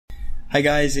Hi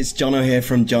guys, it's Jono here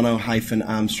from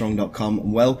jono-armstrong.com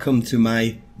and welcome to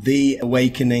my The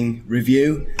Awakening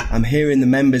review. I'm here in the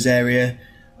members area.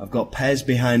 I've got Pez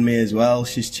behind me as well,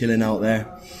 she's chilling out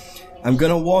there. I'm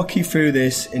going to walk you through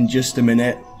this in just a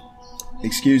minute.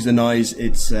 Excuse the noise,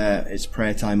 it's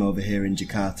prayer time over here in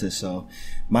Jakarta, so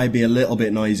might be a little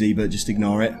bit noisy, but just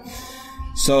ignore it.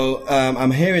 So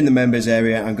I'm here in the members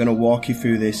area. I'm going to walk you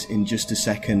through this in just a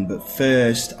second, but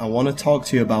first I want to talk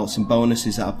to you about some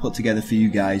bonuses that I put together for you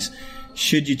guys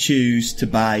should you choose to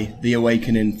buy The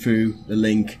Awakening through the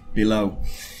link below.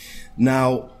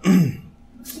 Now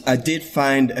I did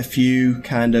find a few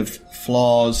kind of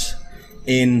flaws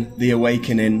in The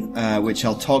Awakening which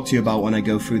I'll talk to you about when I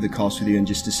go through the course with you in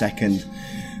just a second,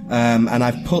 and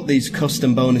I've put these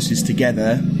custom bonuses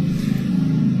together.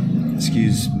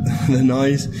 Excuse the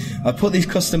noise. I put these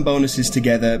custom bonuses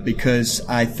together because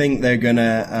I think they're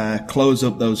gonna close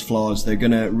up those flaws. They're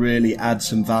gonna really add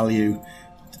some value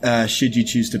should you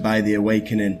choose to buy The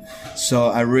Awakening. So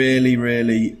I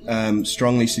really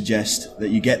strongly suggest that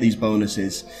you get these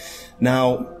bonuses.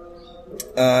 Now,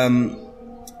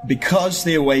 because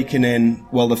The Awakening,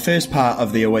 well, the first part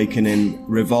of The Awakening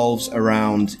revolves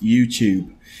around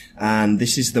YouTube. And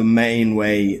this is the main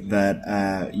way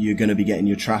that you're going to be getting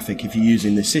your traffic if you're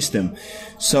using the system.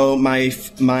 So my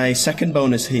second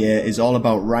bonus here is all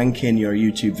about ranking your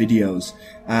YouTube videos.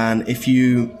 And if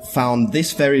you found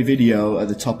this very video at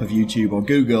the top of YouTube or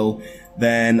Google,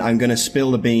 then I'm going to spill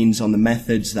the beans on the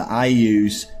methods that I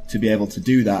use to be able to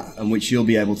do that, and which you'll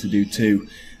be able to do too.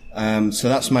 So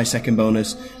that's my second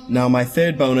bonus. Now my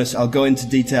third bonus, I'll go into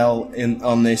detail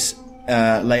on this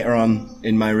later on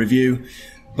in my review.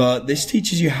 But this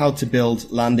teaches you how to build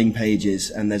landing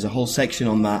pages, and there's a whole section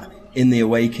on that in The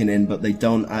Awakening, but they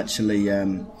don't actually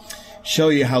show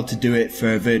you how to do it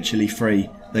for virtually free.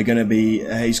 They're going to be,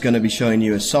 he's going to be showing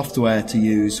you a software to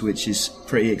use, which is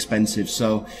pretty expensive.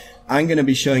 So I'm going to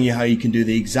be showing you how you can do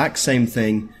the exact same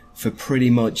thing for pretty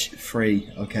much free,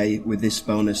 okay, with this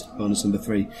bonus number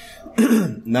 3.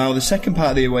 Now, the second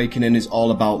part of The Awakening is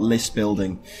all about list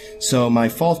building. So my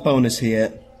fourth bonus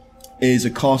here is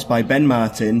a course by Ben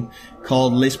Martin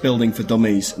called List Building for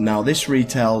Dummies. Now this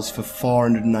retails for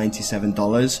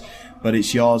 $497, but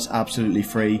it's yours absolutely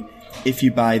free if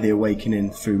you buy The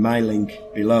Awakening through my link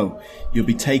below. You'll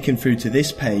be taken through to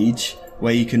this page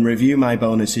where you can review my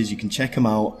bonuses, you can check them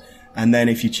out, and then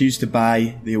if you choose to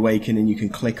buy The Awakening, you can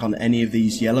click on any of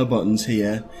these yellow buttons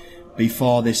here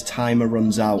before this timer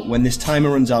runs out. When this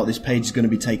timer runs out, this page is going to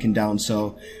be taken down,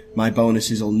 so my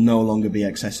bonuses will no longer be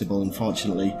accessible,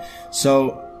 unfortunately.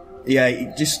 So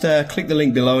yeah, just click the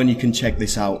link below and you can check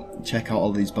this out, check out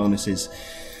all these bonuses.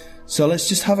 So let's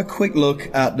just have a quick look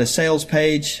at the sales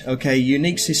page. Okay,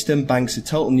 unique system banks a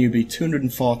total newbie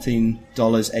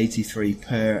 $214.83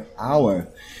 per hour.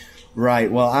 Right,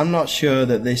 well, I'm not sure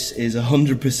that this is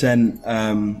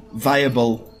 100%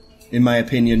 viable in my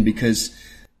opinion, because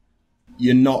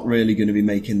you're not really going to be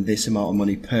making this amount of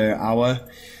money per hour.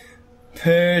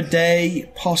 Per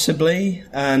day, possibly,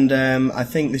 and I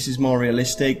think this is more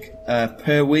realistic.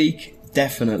 Per week,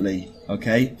 definitely,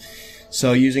 okay?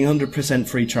 So using 100%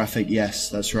 free traffic, yes,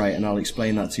 that's right, and I'll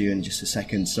explain that to you in just a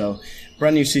second. So,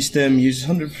 brand new system, uses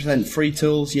 100% free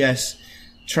tools, yes.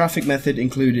 Traffic method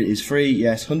included is free,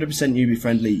 yes. 100% newbie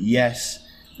friendly, yes.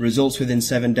 Results within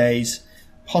 7 days,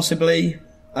 possibly.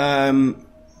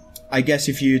 I guess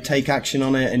if you take action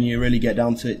on it and you really get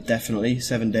down to it, definitely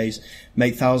 7 days.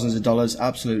 Make thousands of dollars,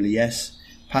 absolutely yes.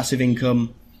 Passive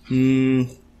income,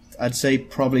 I'd say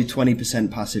probably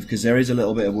 20% passive, because there is a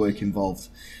little bit of work involved.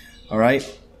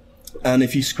 Alright, and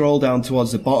if you scroll down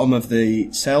towards the bottom of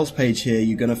the sales page here,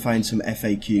 you're going to find some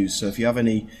FAQs. So if you have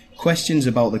any questions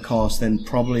about the course, then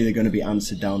probably they're going to be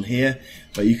answered down here,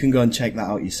 but you can go and check that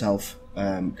out yourself,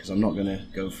 because I'm not going to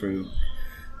go through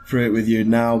it with you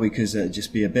now, because it'd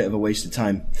just be a bit of a waste of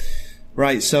time.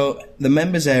 Right, so the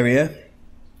members area,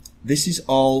 this is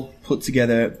all put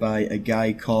together by a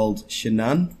guy called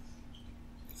Shanin.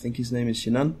 I think his name is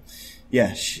Shanin.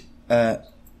 Yeah, Shanin.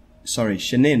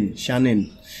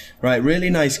 Right, really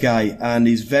nice guy, and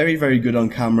he's very good on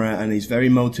camera, and he's very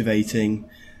motivating,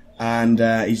 and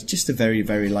he's just a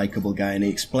very likable guy, and he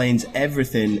explains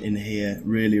everything in here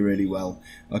really well.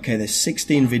 Okay, there's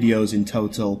 16 videos in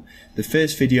total. The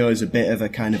first video is a bit of a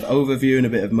kind of overview and a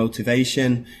bit of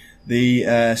motivation.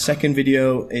 The second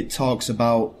video, it talks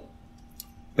about,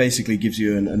 basically gives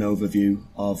you an overview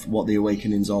of what The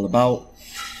Awakening is all about.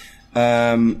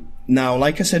 Now,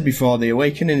 like I said before, The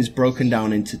Awakening is broken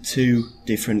down into 2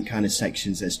 different kind of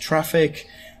sections. There's traffic,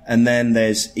 and then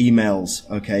there's emails,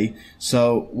 okay?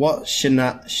 So what Shin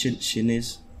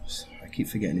is, I keep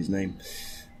forgetting his name.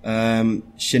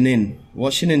 Shanin.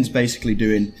 What Shanin's basically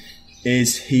doing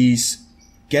is he's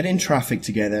getting traffic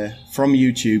together from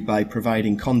YouTube by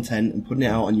providing content and putting it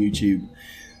out on YouTube.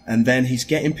 And then he's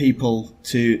getting people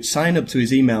to sign up to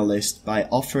his email list by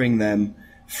offering them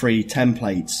free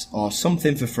templates or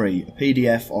something for free, a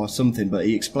PDF or something. But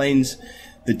he explains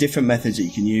the different methods that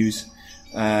you can use.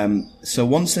 So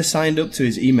once they're signed up to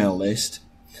his email list,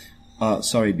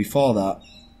 before that,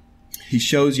 he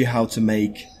shows you how to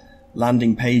make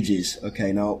landing pages.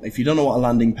 Okay, now, if you don't know what a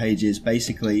landing page is,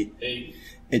 basically,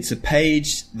 it's a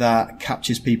page that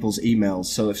captures people's emails.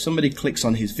 So if somebody clicks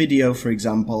on his video, for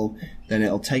example, then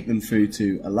it'll take them through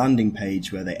to a landing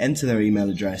page where they enter their email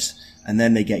address and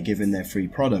then they get given their free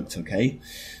product, okay?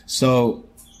 So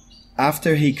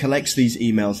after he collects these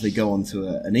emails, they go onto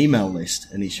an email list,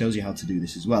 and he shows you how to do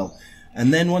this as well.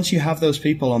 And then once you have those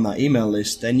people on that email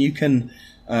list, then you can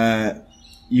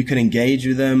engage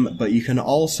with them, but you can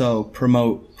also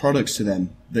promote products to them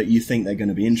that you think they're going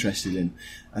to be interested in.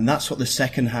 And that's what the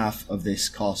second half of this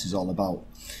course is all about.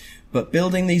 But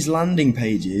building these landing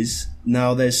pages,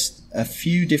 now there's a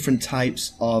few different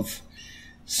types of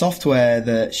software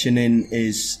that Shanin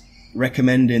is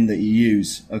recommending that you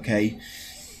use, okay?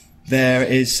 There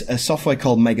is a software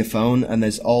called Megaphone, and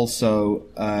there's also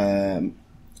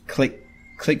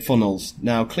ClickFunnels.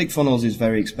 Now, ClickFunnels is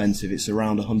very expensive. It's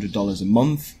around $100 a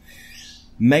month.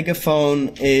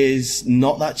 Megaphone is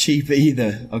not that cheap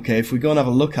either. Okay, if we go and have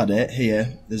a look at it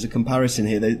here, there's a comparison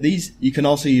here. These, you can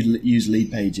also use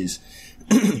lead pages.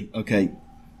 Okay,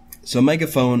 so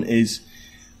Megaphone is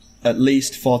at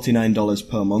least $49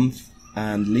 per month,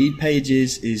 and lead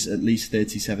pages is at least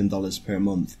 $37 per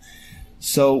month.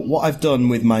 So what I've done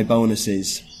with my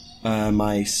bonuses,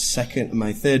 my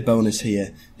third bonus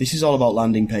here, this is all about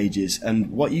landing pages.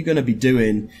 And what you're going to be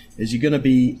doing is you're going to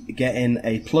be getting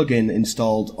a plugin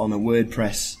installed on a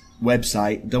WordPress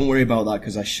website. Don't worry about that,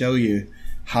 because I show you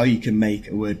how you can make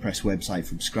a WordPress website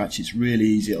from scratch. It's really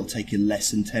easy. It'll take you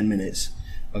less than 10 minutes,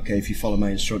 okay, if you follow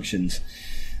my instructions.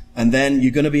 And then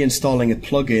you're going to be installing a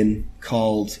plugin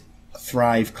called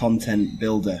Thrive Content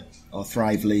Builder or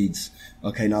Thrive Leads.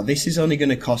 Okay, now this is only going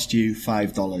to cost you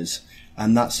 $5.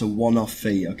 And that's a one-off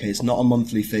fee, okay? It's not a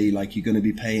monthly fee like you're going to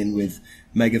be paying with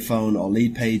Megaphone or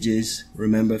Lead Pages.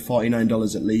 Remember,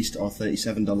 $49 at least or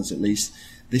 $37 at least.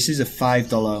 This is a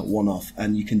 $5 one-off,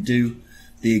 and you can do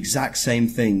the exact same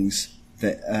things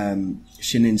that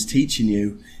Shanin's teaching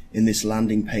you in this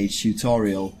landing page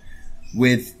tutorial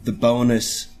with the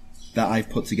bonus that I've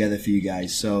put together for you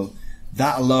guys. So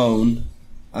that alone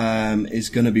is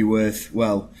going to be worth,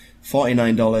 well,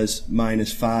 $49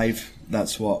 minus 5,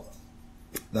 that's what?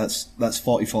 That's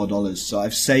 $44. So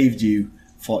I've saved you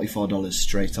 $44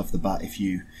 straight off the bat if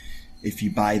you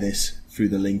buy this through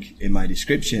the link in my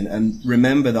description. And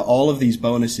remember that all of these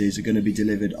bonuses are going to be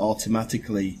delivered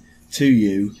automatically to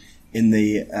you in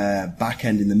the back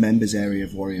end, in the members area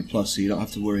of Warrior Plus, so you don't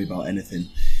have to worry about anything.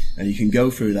 And you can go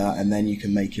through that, and then you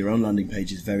can make your own landing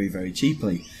pages very, very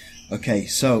cheaply. Okay,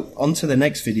 so on to the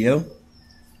next video.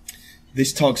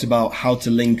 This talks about how to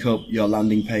link up your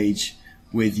landing page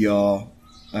with your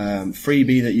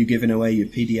freebie that you're giving away, your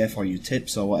PDF or your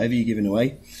tips or whatever you're giving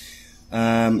away.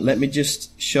 Let me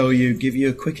just give you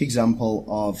a quick example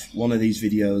of one of these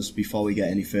videos before we get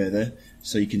any further,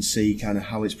 so you can see kind of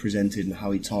how it's presented and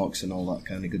how he talks and all that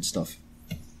kind of good stuff.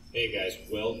 Hey guys,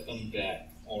 welcome back.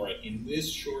 Alright, in this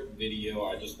short video,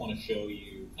 I just want to show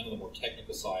you kind of the more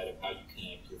technical side of how you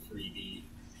connect your freebie,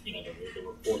 you know, the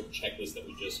report and checklist that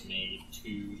we just made to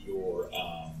your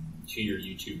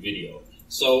YouTube video.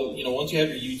 So, you know, once you have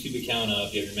your YouTube account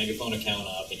up, you have your Megaphone account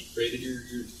up, and you created your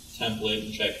template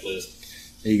and checklist.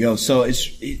 There you go. So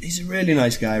he's a really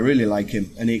nice guy. I really like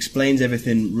him, and he explains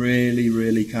everything really,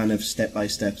 really kind of step by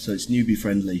step. So it's newbie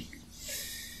friendly.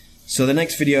 So the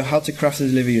next video, how to craft and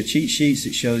deliver your cheat sheets.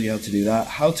 It shows you how to do that.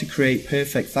 How to create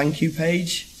perfect thank you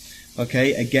page.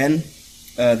 Okay, again,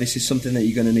 this is something that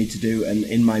you're going to need to do, and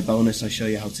in my bonus I show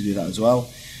you how to do that as well.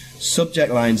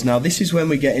 Subject lines. Now this is when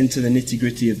we get into the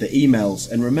nitty-gritty of the emails,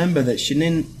 and remember that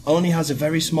Shanin only has a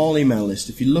very small email list.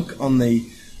 If you look on the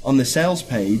sales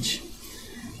page,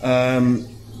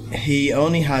 he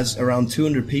only has around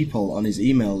 200 people on his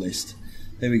email list.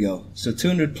 There we go. So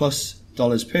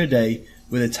 $200+ per day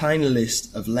with a tiny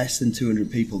list of less than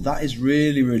 200 people. That is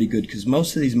really, really good, because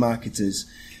most of these marketers,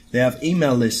 they have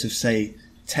email lists of say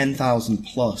 10,000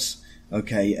 plus,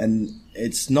 okay, and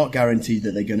it's not guaranteed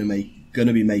that they're going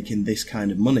to be making this kind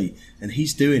of money, and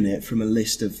he's doing it from a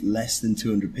list of less than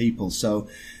 200 people. So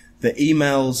the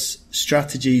emails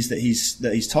strategies that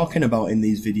he's talking about in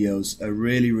these videos are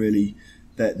really, really,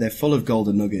 they're full of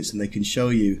golden nuggets, and they can show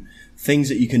you things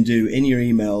that you can do in your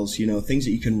emails, you know, things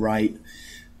that you can write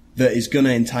that is going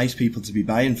to entice people to be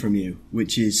buying from you,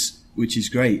 which is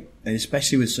great. And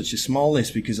especially with such a small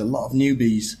list, because a lot of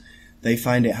newbies, they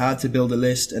find it hard to build a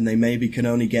list, and they maybe can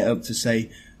only get up to,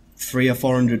 say, 300 or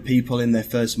 400 people in their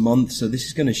first month. So this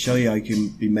is going to show you how you can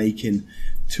be making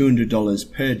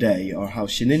 $200 per day, or how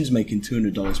Shanin's making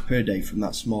 $200 per day from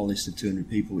that small list of 200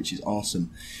 people, which is awesome.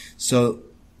 So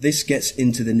this gets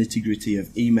into the nitty gritty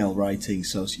of email writing.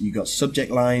 So you've got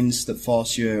subject lines that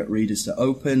force your readers to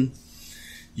open.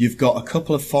 You've got a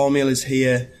couple of formulas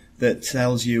here that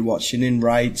tells you what Shanin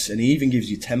writes, and he even gives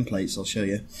you templates. I'll show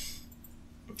you.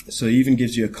 So he even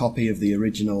gives you a copy of the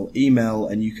original email,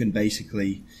 and you can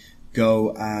basically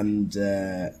go and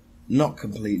not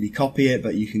completely copy it,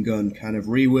 but you can go and kind of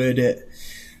reword it,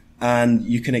 and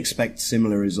you can expect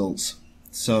similar results.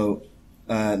 So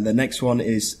the next one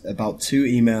is about two of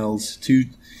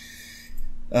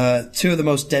the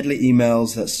most deadly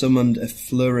emails that summoned a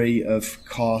flurry of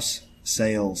course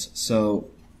sales. So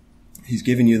he's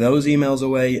giving you those emails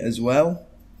away as well.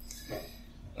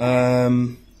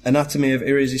 Anatomy of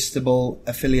irresistible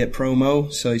affiliate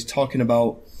promo. So he's talking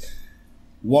about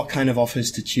what kind of offers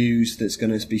to choose that's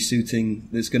going to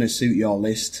suit your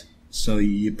list. So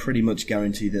you pretty much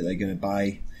guarantee that they're going to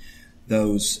buy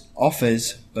those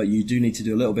offers, but you do need to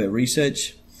do a little bit of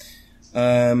research.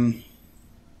 So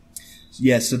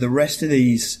the rest of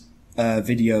these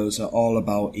videos are all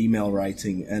about email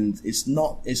writing, and it's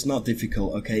not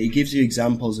difficult. Okay, it gives you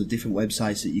examples of different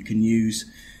websites that you can use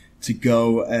to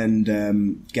go and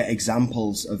get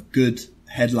examples of good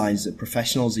headlines that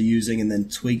professionals are using, and then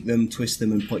tweak them, twist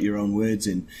them, and put your own words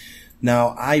in.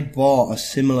 Now, I bought a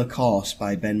similar course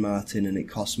by Ben Martin, and it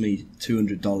cost me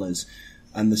 $200.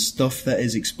 And the stuff that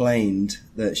is explained,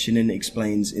 that Shanin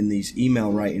explains in these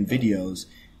email writing videos,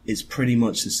 it's pretty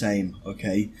much the same,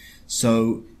 okay?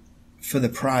 So for the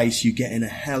price, you're getting a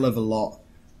hell of a lot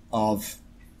of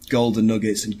golden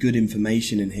nuggets and good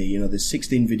information in here. You know, there's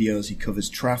 16 videos. He covers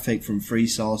traffic from free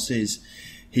sources.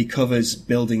 He covers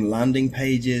building landing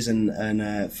pages and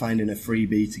finding a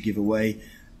freebie to give away.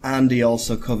 And he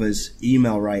also covers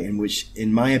email writing, which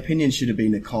in my opinion should have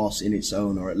been a course in its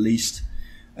own, or at least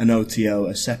an OTO,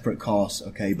 a separate course,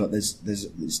 okay? But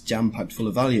it's jam-packed full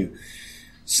of value.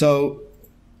 So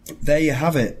there you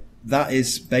have it. That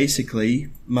is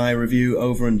basically my review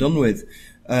over and done with.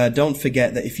 Don't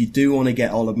forget that if you do want to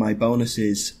get all of my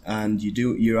bonuses, and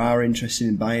you are interested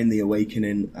in buying the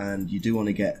Awakening, and you do want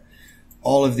to get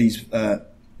all of these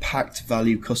packed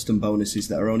value custom bonuses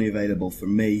that are only available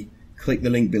from me, click the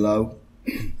link below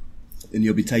and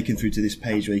you'll be taken through to this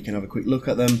page where you can have a quick look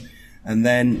at them. And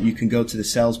then you can go to the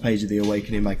sales page of the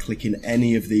Awakening by clicking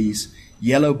any of these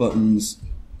yellow buttons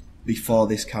before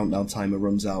this countdown timer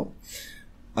runs out.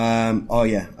 Oh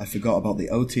yeah, I forgot about the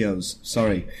OTOs.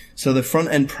 Sorry. So the front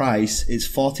end price is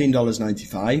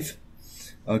 $14.95.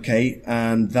 Okay.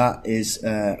 And that is,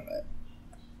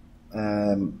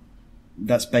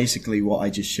 that's basically what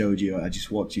I just showed you. I just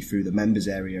walked you through the members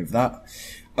area of that.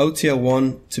 OTO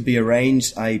 1 to be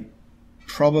arranged. I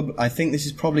think this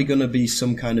is probably going to be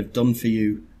some kind of done for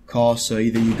you course. So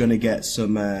either you're going to get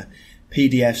some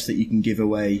PDFs that you can give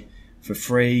away for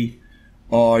free,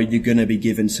 or you're going to be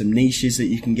given some niches that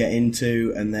you can get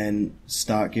into, and then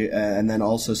and then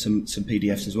also some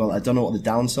PDFs as well. I don't know what the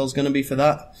downsell is going to be for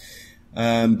that,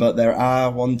 but there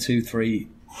are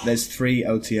there's 3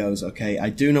 OTOs. Okay, I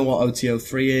do know what OTO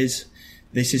 3 is.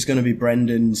 This is going to be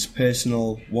Brendan's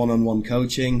personal one-on-one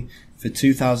coaching for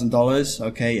 $2,000.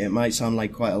 Okay, it might sound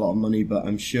like quite a lot of money, but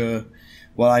I'm sure.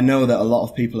 Well, I know that a lot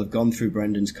of people have gone through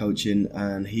Brendan's coaching,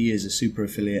 and he is a super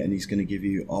affiliate, and he's going to give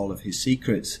you all of his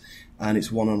secrets, and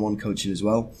it's one-on-one coaching as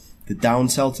well. The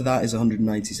downsell to that is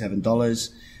 $197,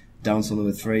 downsell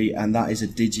number 3, and that is a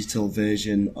digital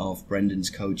version of Brendan's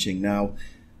coaching. Now,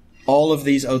 all of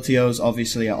these OTOs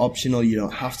obviously are optional. You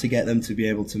don't have to get them to be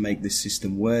able to make this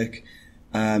system work.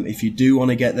 If you do want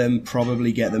to get them,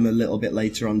 probably get them a little bit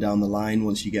later on down the line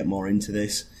once you get more into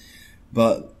this,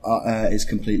 but it's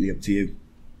completely up to you.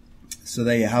 So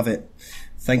there you have it.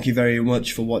 Thank you very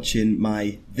much for watching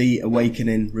my The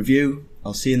Awakening review.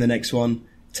 I'll see you in the next one.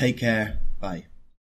 Take care. Bye.